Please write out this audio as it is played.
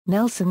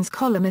Nelson's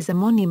column is a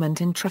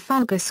monument in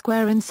Trafalgar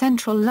Square in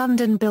central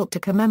London built to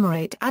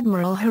commemorate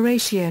Admiral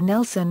Horatio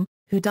Nelson,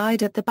 who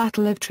died at the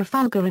Battle of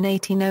Trafalgar in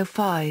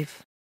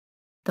 1805.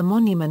 The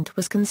monument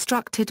was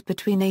constructed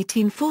between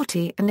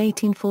 1840 and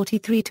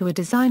 1843 to a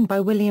design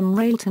by William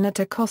Railton at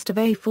a cost of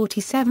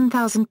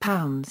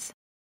 £47,000.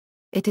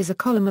 It is a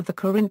column of the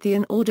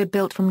Corinthian order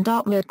built from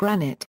Dartmoor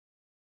granite.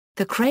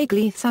 The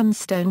Craigleith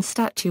sandstone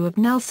statue of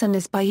Nelson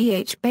is by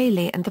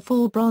Baily, and the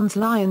 4 bronze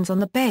lions on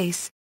the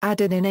base,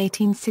 added in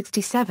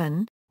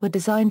 1867, were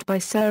designed by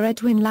Sir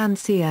Edwin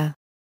Landseer.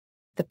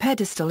 The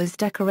pedestal is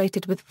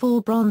decorated with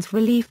 4 bronze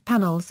relief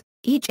panels,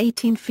 each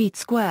 18 feet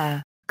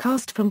square,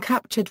 cast from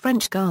captured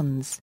French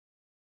guns.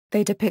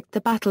 They depict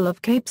the Battle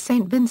of Cape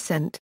St.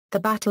 Vincent, the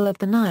Battle of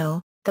the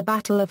Nile, the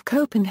Battle of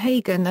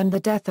Copenhagen and the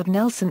death of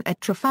Nelson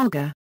at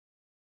Trafalgar.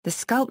 The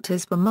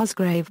sculptors were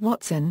Musgrave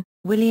Watson,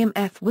 William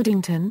F.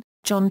 Woodington,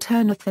 John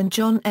Ternouth and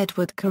John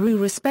Edward Carew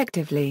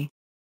respectively.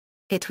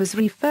 It was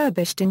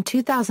refurbished in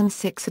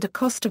 2006 at a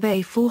cost of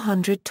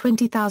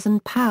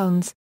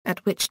 £420,000,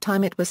 at which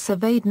time it was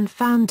surveyed and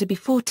found to be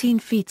 14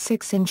 feet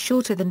 6 inches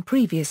shorter than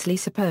previously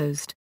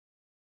supposed.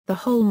 The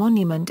whole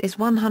monument is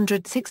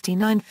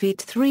 169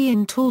 feet 3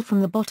 inches tall from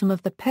the bottom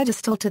of the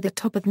pedestal to the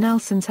top of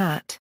Nelson's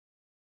hat.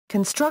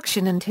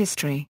 Construction and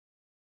history.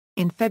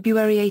 In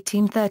February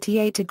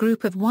 1838 a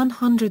group of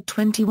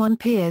 121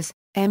 peers,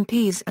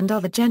 MPs and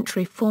other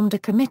gentry formed a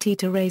committee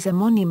to raise a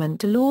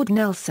monument to Lord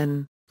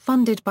Nelson,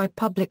 funded by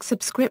public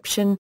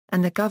subscription,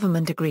 and the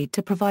government agreed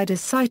to provide a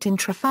site in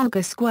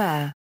Trafalgar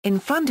Square, in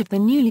front of the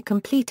newly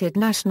completed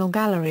National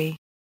Gallery.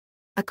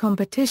 A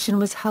competition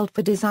was held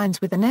for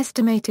designs with an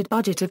estimated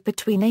budget of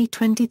between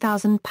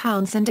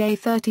 £20,000 and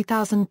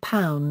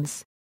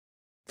 £30,000.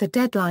 The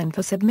deadline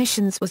for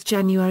submissions was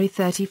January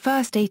 31,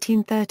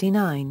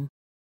 1839.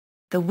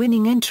 The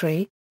winning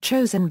entry,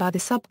 chosen by the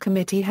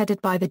subcommittee headed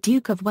by the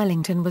Duke of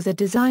Wellington, was a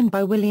design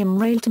by William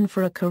Railton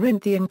for a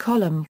Corinthian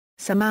column,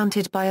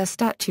 surmounted by a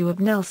statue of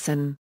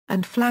Nelson,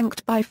 and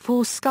flanked by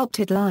 4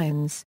 sculpted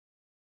lions.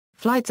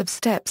 Flights of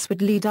steps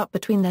would lead up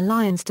between the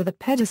lions to the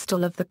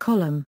pedestal of the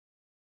column.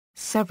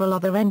 Several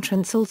other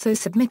entrants also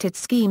submitted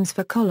schemes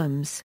for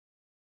columns.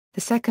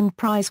 The second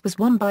prize was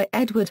won by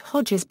Edward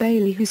Hodges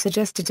Baily, who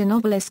suggested an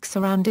obelisk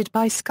surrounded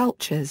by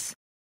sculptures.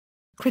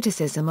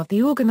 Criticism of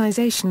the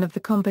organization of the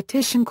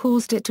competition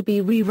caused it to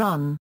be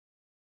rerun.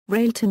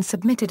 Railton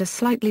submitted a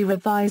slightly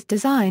revised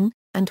design,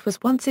 and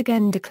was once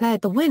again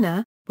declared the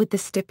winner, with the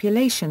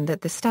stipulation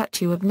that the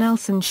statue of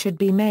Nelson should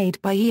be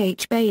made by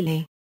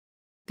Baily.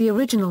 The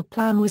original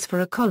plan was for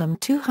a column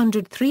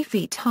 203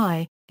 feet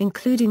high,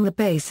 including the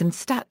base and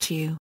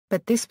statue,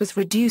 but this was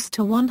reduced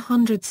to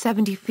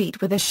 170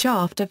 feet with a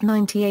shaft of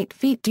 98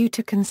 feet due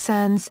to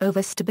concerns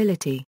over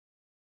stability.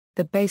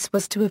 The base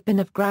was to have been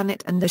of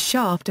granite and the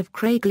shaft of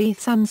Craigleith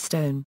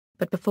sandstone,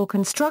 but before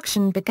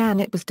construction began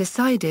it was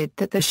decided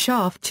that the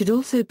shaft should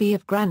also be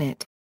of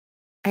granite.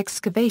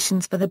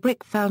 Excavations for the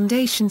brick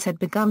foundations had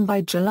begun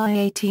by July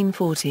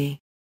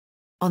 1840.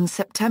 On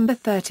September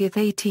 30,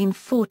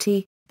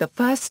 1840, the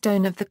first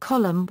stone of the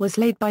column was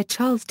laid by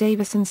Charles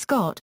Davison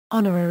Scott,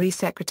 honorary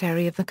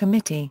secretary of the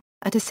committee,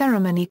 at a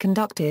ceremony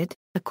conducted,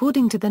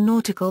 according to the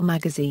Nautical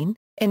magazine,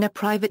 in a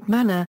private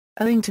manner,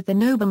 owing to the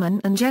noblemen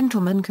and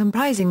gentlemen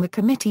comprising the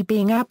committee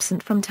being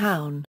absent from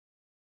town.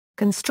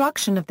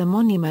 Construction of the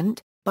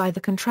monument, by the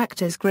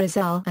contractors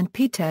Grizel and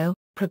Pito,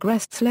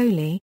 progressed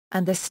slowly,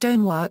 and the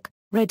stonework,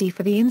 ready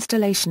for the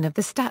installation of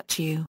the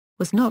statue,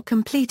 was not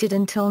completed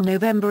until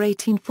November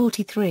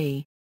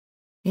 1843.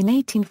 In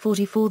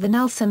 1844 the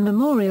Nelson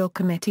Memorial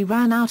Committee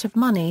ran out of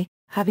money,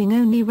 having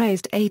only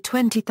raised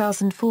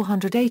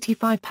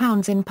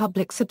 £20,485 in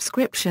public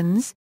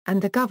subscriptions,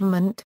 and the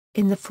government,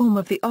 in the form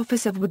of the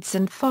Office of Woods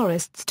and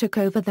Forests, took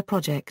over the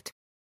project.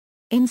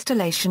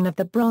 Installation of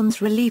the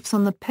bronze reliefs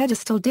on the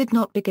pedestal did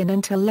not begin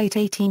until late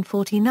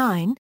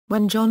 1849,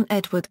 when John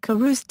Edward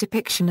Carew's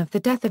depiction of the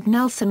death of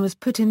Nelson was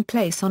put in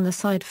place on the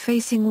side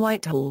facing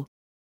Whitehall.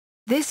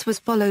 This was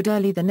followed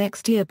early the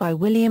next year by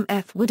William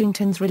F.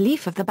 Woodington's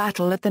relief of the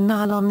Battle at the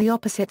Nile on the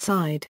opposite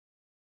side.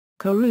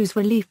 Carew's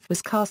relief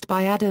was cast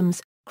by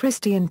Adams,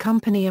 Christie and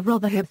Company of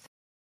Rotherhithe.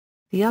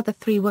 The other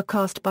 3 were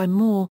cast by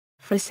Moore,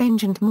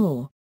 Frisange and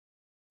Moore.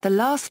 The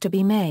last to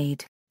be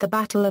made, the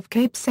Battle of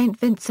Cape St.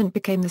 Vincent,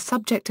 became the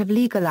subject of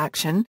legal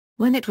action,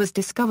 when it was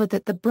discovered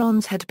that the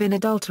bronze had been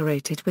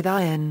adulterated with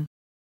iron.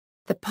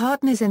 The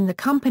partners in the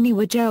company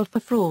were jailed for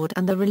fraud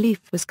and the relief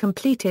was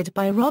completed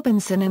by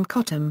Robinson and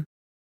Cottam.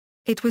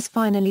 It was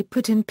finally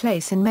put in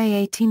place in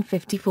May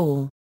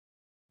 1854.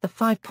 The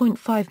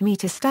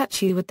 5.5-metre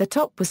statue at the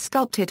top was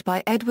sculpted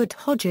by Edward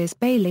Hodges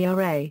Baily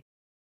R.A.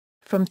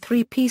 from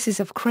 3 pieces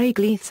of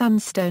Craigleith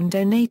sandstone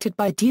donated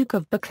by Duke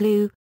of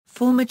Buccleuch,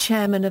 former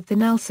chairman of the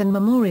Nelson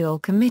Memorial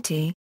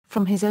Committee,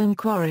 from his own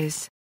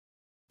quarries.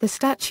 The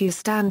statue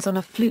stands on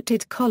a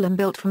fluted column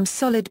built from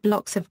solid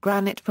blocks of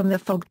granite from the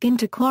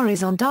Woodington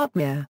quarries on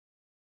Dartmoor.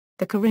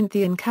 The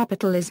Corinthian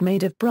capital is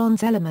made of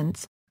bronze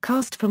elements,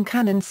 cast from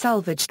cannon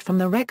salvaged from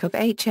the wreck of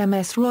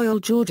HMS Royal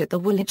George at the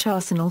Woolwich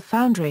Arsenal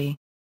Foundry.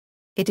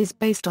 It is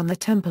based on the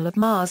Temple of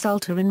Mars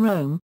altar in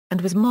Rome,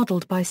 and was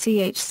modelled by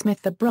C. H.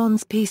 Smith. The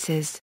bronze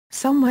pieces,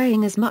 some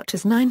weighing as much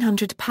as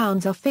 900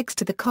 pounds, are fixed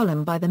to the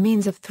column by the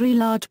means of 3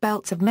 large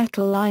belts of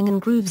metal lying in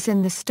grooves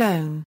in the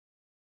stone.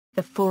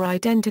 The 4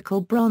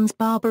 identical bronze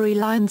Barbary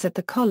lions at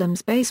the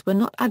column's base were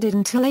not added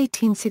until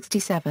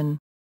 1867.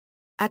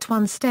 At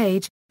one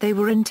stage, they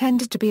were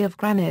intended to be of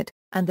granite,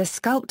 and the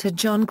sculptor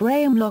John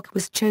Graham Locke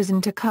was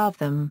chosen to carve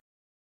them.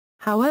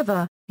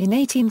 However, in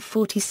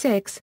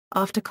 1846,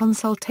 after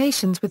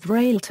consultations with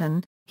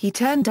Railton, he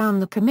turned down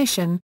the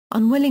commission,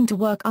 unwilling to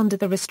work under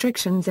the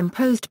restrictions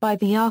imposed by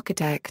the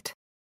architect.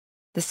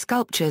 The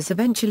sculptures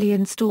eventually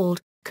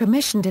installed,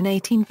 commissioned in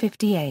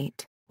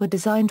 1858, were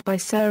designed by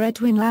Sir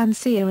Edwin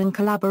Landseer in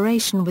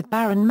collaboration with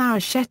Baron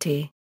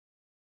Marochetti.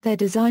 Their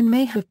design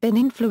may have been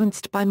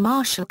influenced by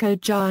Marshal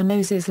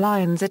Gianos's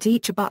lions at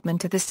each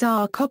abutment of the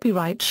Tsar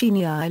copyright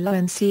Shinyai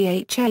Lion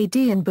Chad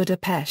in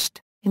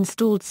Budapest,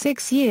 installed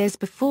 6 years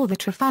before the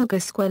Trafalgar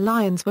Square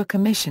lions were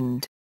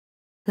commissioned.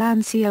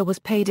 Landseer was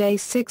paid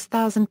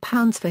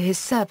 £6,000 for his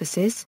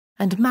services,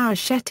 and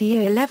Marochetti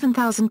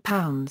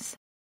 £11,000.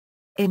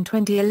 In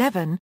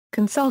 2011,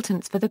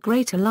 consultants for the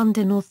Greater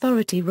London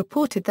Authority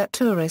reported that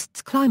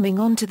tourists climbing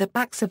onto the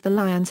backs of the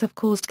lions have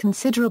caused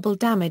considerable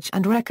damage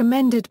and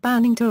recommended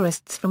banning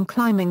tourists from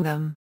climbing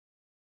them.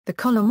 The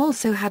column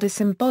also had a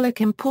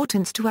symbolic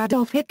importance to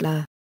Adolf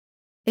Hitler.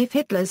 If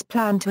Hitler's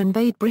plan to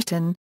invade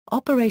Britain,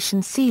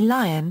 Operation Sea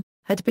Lion,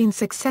 had been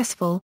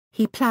successful,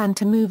 he planned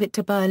to move it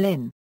to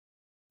Berlin.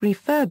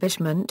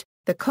 Refurbishment: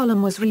 the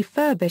column was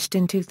refurbished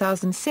in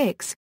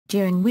 2006,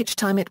 during which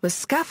time it was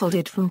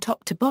scaffolded from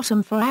top to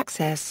bottom for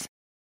access.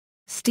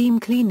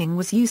 Steam cleaning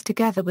was used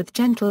together with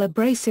gentle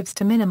abrasives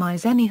to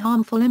minimize any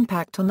harmful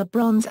impact on the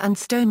bronze and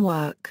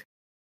stonework.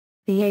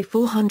 The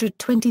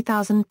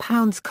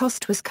 £420,000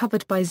 cost was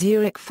covered by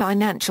Zurich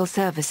Financial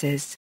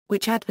Services,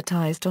 which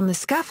advertised on the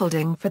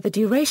scaffolding for the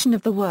duration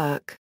of the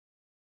work.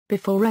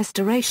 Before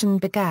restoration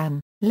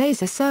began,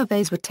 laser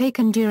surveys were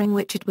taken during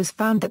which it was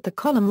found that the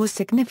column was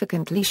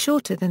significantly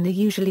shorter than the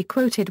usually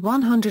quoted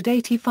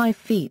 185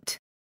 feet.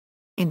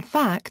 In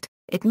fact,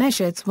 it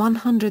measures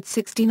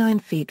 169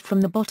 feet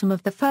from the bottom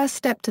of the first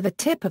step to the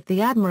tip of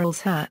the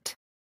Admiral's hat.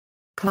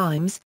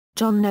 Climbs: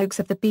 John Noakes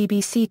of the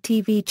BBC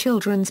TV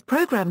children's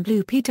programme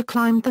Blue Peter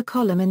climbed the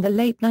column in the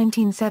late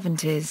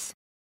 1970s.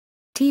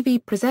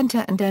 TV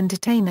presenter and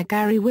entertainer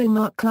Gary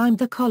Wilmot climbed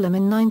the column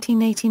in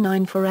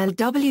 1989 for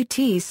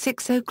LWT's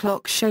 6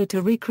 o'clock show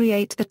to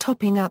recreate the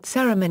topping out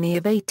ceremony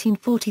of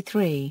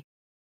 1843.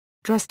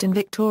 Dressed in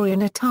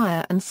Victorian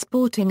attire and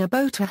sporting a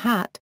boater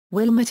hat,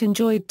 Wilmot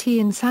enjoyed tea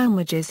and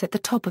sandwiches at the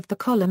top of the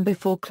column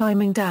before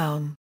climbing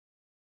down.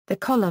 The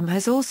column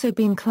has also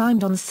been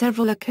climbed on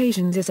several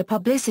occasions as a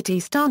publicity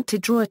stunt to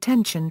draw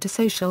attention to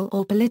social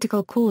or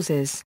political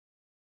causes.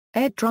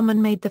 Ed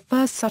Drummond made the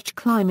first such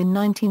climb in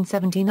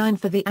 1979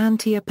 for the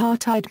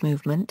anti-apartheid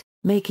movement,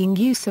 making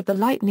use of the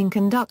lightning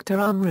conductor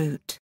en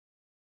route.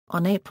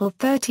 On April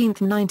 13,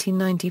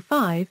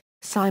 1995,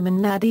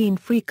 Simon Nadine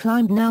Free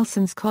climbed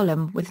Nelson's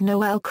column with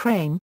Noel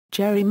Crane,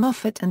 Jerry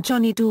Moffat and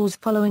Johnny Dawes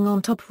following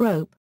on top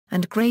rope,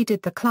 and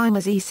graded the climb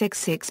as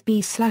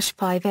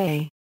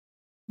E66B/5A.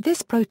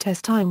 This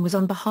protest time was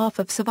on behalf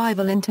of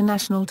Survival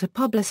International to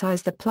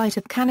publicize the plight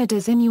of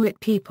Canada's Inuit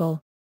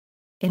people.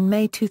 In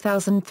May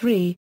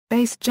 2003,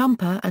 base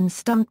jumper and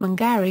stuntman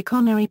Gary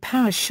Connery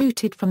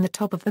parachuted from the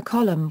top of the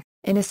column,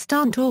 in a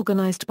stunt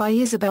organized by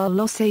Isabel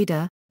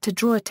Losada, to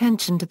draw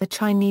attention to the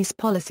Chinese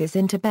policies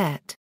in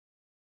Tibet.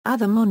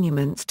 Other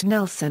monuments to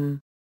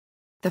Nelson.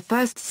 The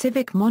first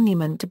civic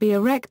monument to be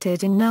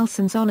erected in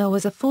Nelson's honour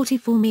was a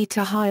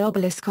 44-metre-high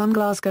obelisk on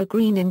Glasgow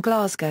Green in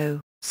Glasgow,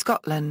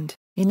 Scotland,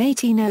 in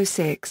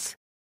 1806.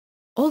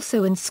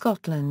 Also in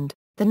Scotland,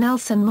 the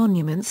Nelson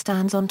Monument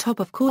stands on top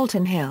of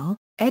Calton Hill,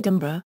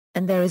 Edinburgh,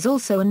 and there is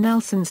also a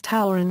Nelson's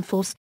Tower in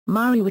Forth,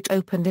 Moray which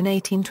opened in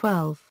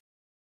 1812.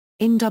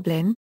 In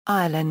Dublin,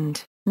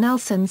 Ireland,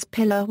 Nelson's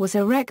Pillar was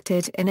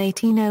erected in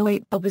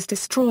 1808 but was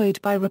destroyed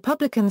by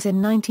Republicans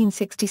in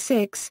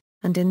 1966,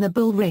 and in the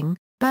Bull Ring,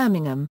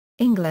 Birmingham,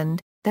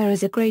 England, there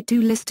is a Grade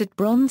II listed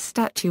bronze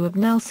statue of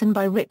Nelson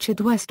by Richard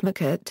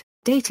Westmacott,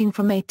 dating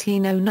from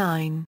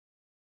 1809.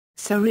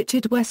 Sir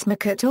Richard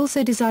Westmacott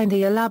also designed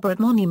the elaborate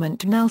monument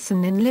to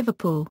Nelson in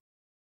Liverpool.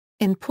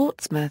 In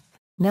Portsmouth,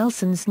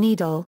 Nelson's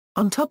Needle,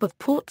 on top of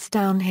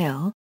Portsdown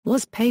Hill,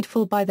 was paid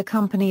for by the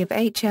company of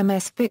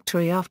HMS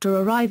Victory after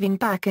arriving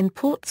back in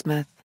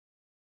Portsmouth.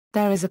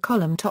 There is a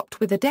column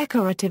topped with a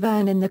decorative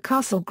urn in the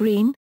Castle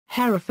Green,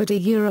 Hereford.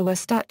 A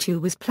statue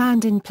was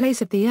planned in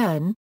place of the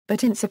urn,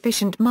 but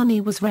insufficient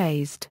money was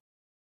raised.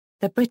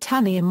 The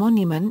Britannia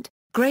Monument,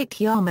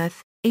 Great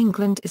Yarmouth,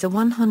 England is a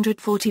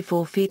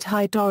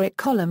 144-feet-high Doric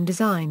column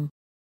design.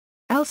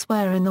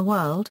 Elsewhere in the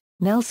world,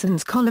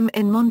 Nelson's Column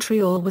in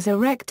Montreal was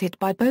erected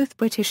by both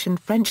British and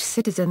French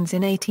citizens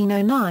in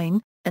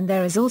 1809, and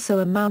there is also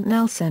a Mount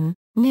Nelson,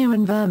 near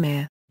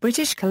Invermere,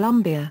 British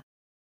Columbia.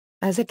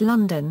 As at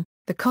London,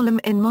 the column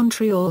in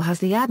Montreal has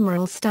the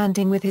Admiral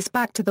standing with his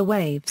back to the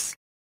waves.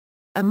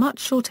 A much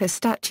shorter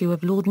statue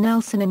of Lord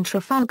Nelson in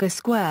Trafalgar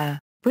Square,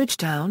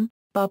 Bridgetown,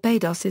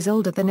 Barbados is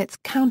older than its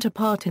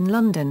counterpart in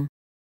London.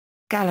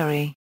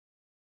 Gallery.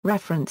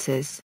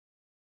 References.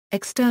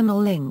 External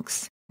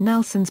links: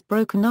 Nelson's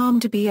broken arm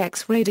to be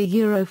X-rayed.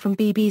 Euro from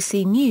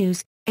BBC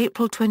News,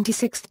 April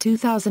 26,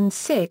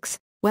 2006,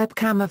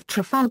 webcam of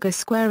Trafalgar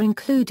Square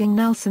including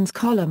Nelson's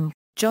column,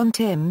 John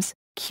Timms,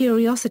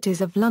 Curiosities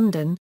of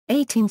London,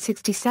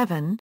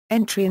 1867,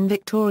 entry in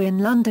Victorian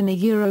London.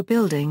 Euro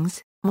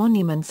buildings,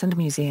 monuments and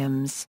museums.